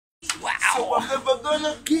Wow. So I'm never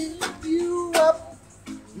gonna Give you up.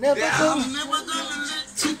 Never gonna I'm never gonna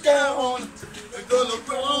let you down. I'm gonna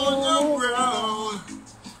roll around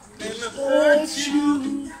and hurt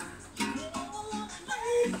you.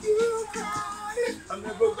 Make you cry. I'm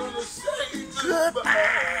never gonna say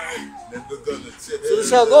goodbye. Never gonna tell So this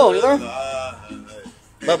is how it goes, you know? lie.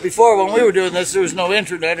 But before, when we were doing this, there was no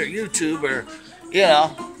internet or YouTube or, you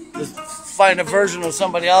know, just find a version of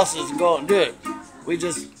somebody else's and go out and do it. We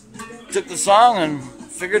just took the song and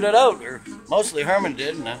figured it out, or mostly Herman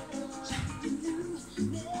did.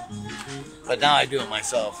 But now I do it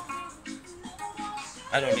myself.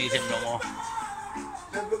 I don't need him no more.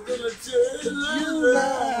 Never gonna tell you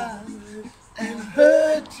lie and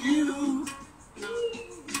hurt you.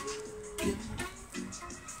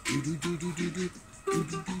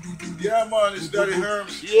 Yeah, man, it's Daddy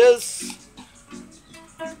Herman. Yes,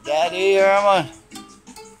 Daddy Herman.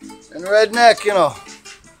 And Redneck, you know.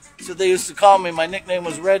 So they used to call me. My nickname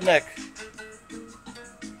was Redneck.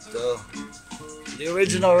 So, the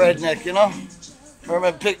original Redneck, you know.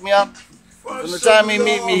 Herman picked me up. From the time he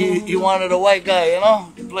met me, he wanted a white guy, you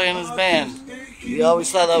know, to play in his band. He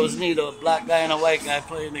always thought that was neat, a black guy and a white guy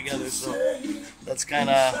playing together. So that's kind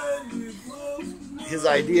of his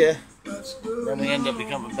idea. Then we end up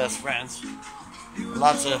becoming best friends.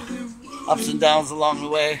 Lots of ups and downs along the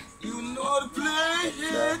way. You know how to play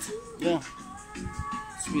it. Yeah,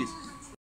 sweet.